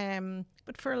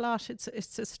 But for a lot, it's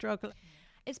a struggle.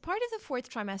 Is part of the 4th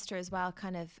trimester as well,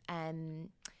 kind of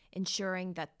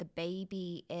ensuring that the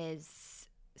baby is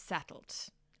settled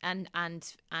and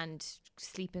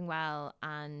sleeping well,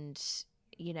 and,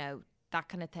 you know, that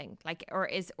kind of thing. Like, or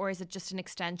is it just an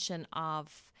extension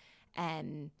of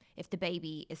if the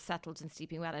baby is settled and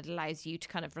sleeping well, it allows you to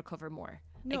kind of recover more?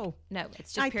 No,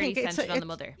 it's just purely centered on the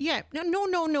mother. Yeah,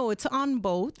 no, it's on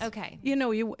both. Okay. You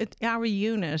know, our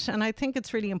unit, and I think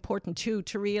it's really important too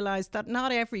to realise that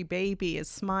not every baby is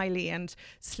smiley and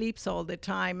sleeps all the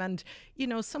time, and, you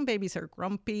know, some babies are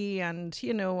grumpy and,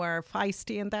 you know, are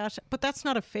feisty and that, but that's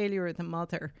not a failure of the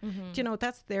mother. You know,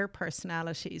 that's their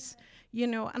personalities. You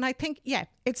know, and I think,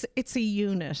 it's a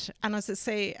unit. And as I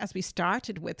say, as we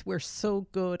started with, we're so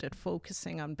good at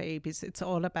focusing on babies. It's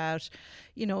all about,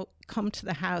 you know, come to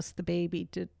the house, the baby,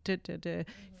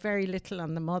 very little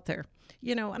on the mother,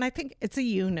 you know, and I think it's a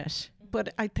unit.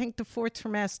 But I think the 4th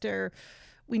trimester,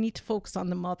 we need to focus on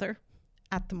the mother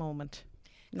at the moment,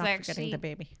 not forgetting the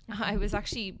baby. I was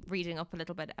actually reading up a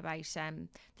little bit about,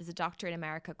 there's a doctor in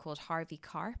America called Harvey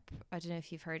Karp. I don't know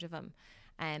if you've heard of him.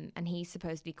 And he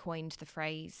supposedly coined the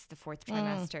phrase the 4th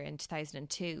trimester in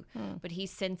 2002. But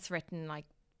he's since written like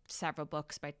several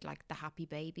books about like the happy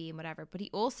baby and whatever. But he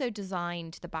also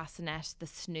designed the bassinet, the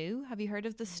snoo. Have you heard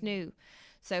of the snoo?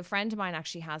 So a friend of mine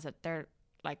actually has it. They're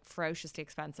like ferociously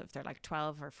expensive. They're like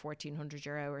 12 or 1400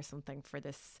 euro or something for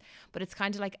this. But it's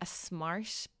kind of like a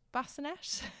smart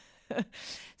bassinet.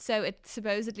 So it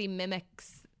supposedly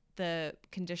mimics the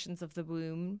conditions of the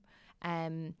womb.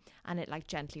 And it like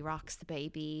gently rocks the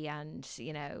baby and,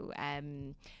 you know,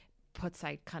 puts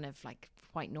out kind of like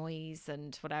white noise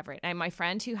and whatever. Now, my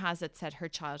friend who has it said her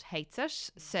child hates it,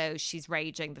 so she's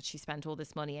raging that she spent all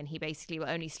this money, and he basically will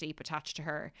only sleep attached to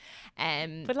her.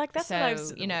 But like that's what I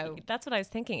was, that's what I was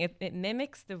thinking. It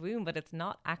mimics the womb, but it's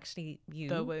not actually you.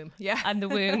 The womb, yeah, and the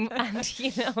womb, and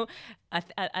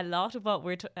a lot of what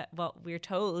we're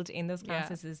told in those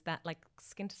classes is that like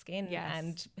skin to skin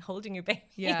and holding your baby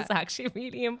is actually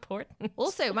really important.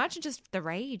 Also, imagine just the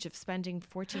rage of spending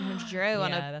 €1,400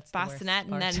 on a bassinet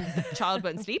and then the child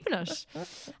won't sleep in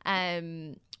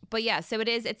it. But yeah, so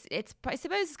it's I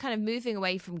suppose it's kind of moving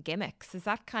away from gimmicks. Is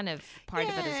that kind of part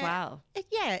of it as well?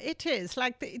 It is.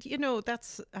 Like,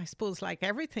 that's, I suppose, like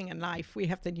everything in life. We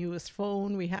have the newest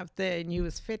phone, we have the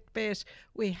newest Fitbit,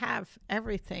 we have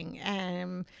everything.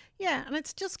 And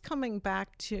it's just coming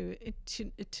back to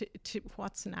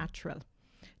what's natural.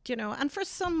 And for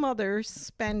some mothers,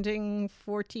 spending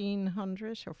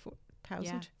 1,400 or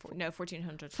 4,000? No,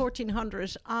 1,400.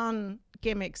 1,400 on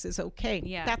gimmicks is okay.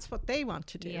 Yeah. That's what they want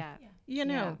to do.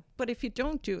 Yeah. But if you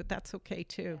don't do it, that's okay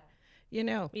too. You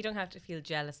don't have to feel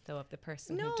jealous though of the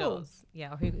person who does.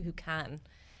 Yeah, or who can.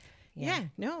 Yeah,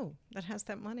 that has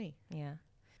that money. Yeah.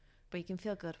 But you can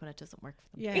feel good when it doesn't work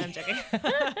for them. Yeah. I'm joking.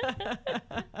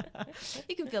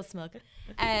 You can feel smug.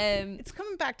 It's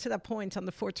coming back to that point on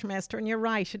the fourth trimester, and you're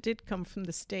right, it did come from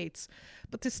the States.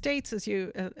 But the States, as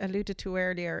you alluded to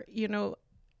earlier,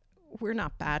 we're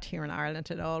not bad here in Ireland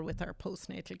at all with our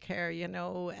postnatal care,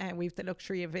 and we've the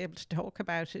luxury of being able to talk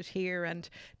about it here and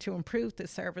to improve the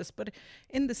service. But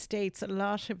in the States, a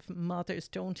lot of mothers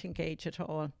don't engage at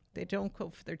all. They don't go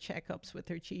for their checkups with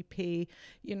their GP,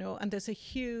 and there's a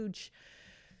huge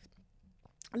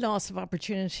loss of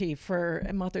opportunity for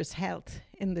a mother's health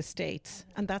in the States.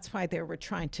 And that's why they were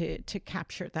trying to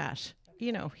capture that.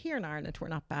 Here in Ireland, we're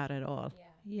not bad at all,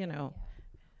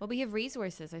 Well, we have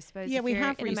resources, I suppose. Yeah, if we you're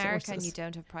have in resources. America and you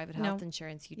don't have private health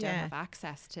insurance, you don't have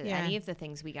access to any of the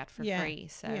things we get for free.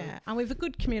 So and we have a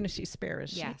good community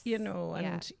spirit,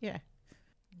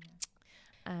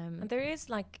 and there is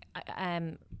like,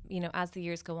 as the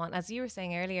years go on, as you were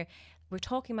saying earlier, we're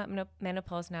talking about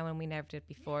menopause now and we never did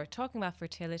before, talking about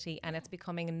fertility, and it's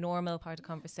becoming a normal part of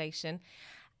conversation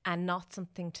and not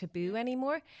something taboo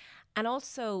anymore. And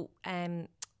also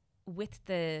with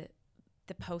the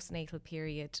postnatal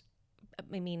period,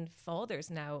 I mean, fathers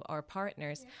now, or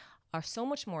partners, are so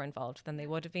much more involved than they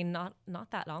would have been not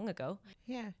that long ago.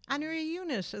 Yeah, and you're a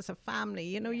unit as a family.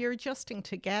 You're adjusting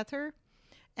together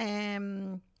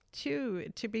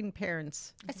to being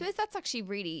parents. I suppose that's actually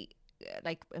really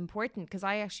important, because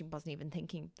I actually wasn't even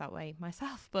thinking that way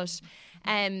myself. But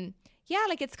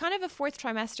like it's kind of a fourth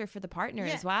trimester for the partner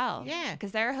as well. Yeah,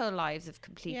 because their whole lives have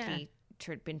completely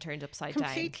been turned upside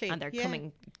down, and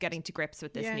they're getting to grips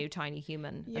with this new tiny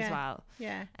human as well. So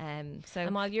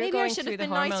and while you're maybe going I should have been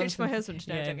nicer to my husband.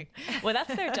 No, joking. Well,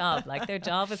 that's their job. Like, their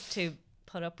job is to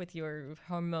put up with your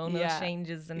hormonal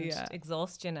changes and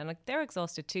exhaustion, and like they're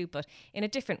exhausted too, but in a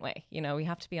different way. We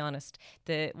have to be honest.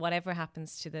 Whatever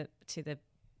happens to the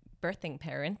birthing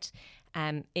parent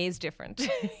is different.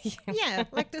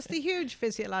 Like there's the huge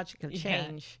physiological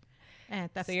change.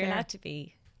 That's so you're allowed to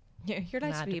be. Yeah, you're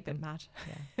allowed to be a bit mad.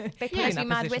 They can be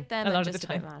mad with them, a lot and of just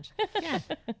the a time.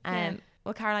 bit mad.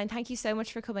 Well, Caroline, thank you so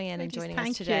much for coming in and joining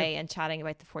us today and chatting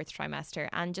about the fourth trimester.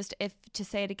 And just to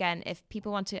say it again, if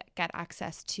people want to get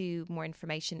access to more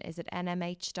information, is it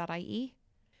nmh.ie?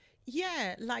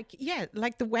 Like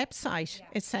the website,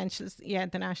 Essentials, the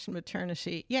National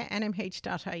Maternity,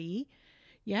 nmh.ie.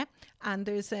 And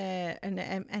there's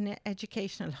an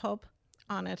educational hub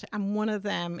on it, and one of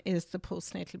them is the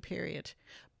postnatal period.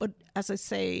 But as I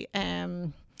say,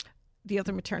 the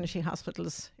other maternity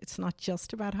hospitals, it's not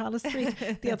just about Hollis Street.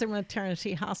 The other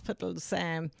maternity hospitals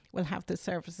will have the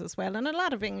service as well, and a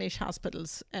lot of English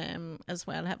hospitals as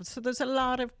well have it. So there's a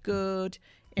lot of good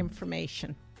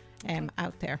information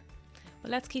out there.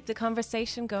 Well, let's keep the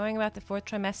conversation going about the fourth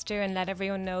trimester and let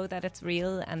everyone know that it's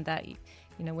real, and that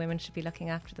women should be looking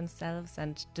after themselves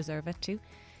and deserve it too,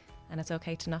 and it's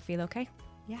okay to not feel okay.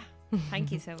 Yeah.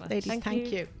 Thank you so much. Ladies,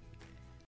 thank you.